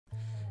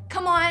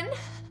Come on.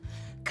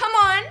 Come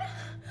on.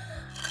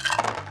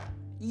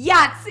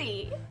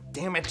 Yahtzee!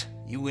 Damn it,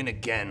 you win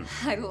again.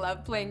 I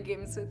love playing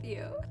games with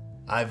you.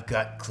 I've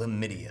got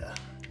chlamydia.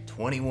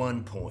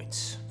 21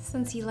 points.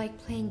 Since you like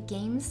playing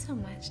games so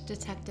much,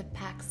 Detective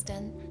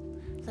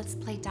Paxton, let's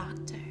play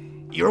doctor.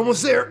 You're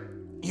almost there.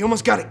 You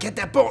almost got it. Get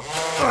that bone.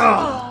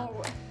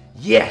 Oh.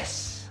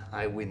 Yes,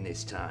 I win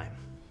this time.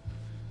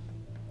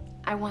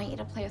 I want you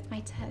to play with my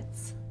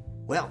tits.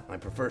 Well, I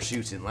prefer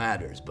chutes and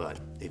ladders, but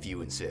if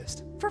you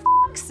insist. For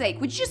f***'s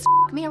sake, would you just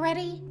f*** me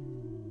already?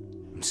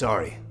 I'm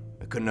sorry.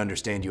 I couldn't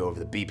understand you over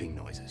the beeping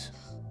noises.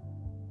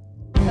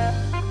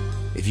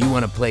 If you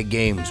want to play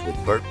games with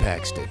Burt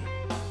Paxton,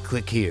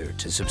 click here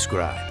to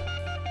subscribe.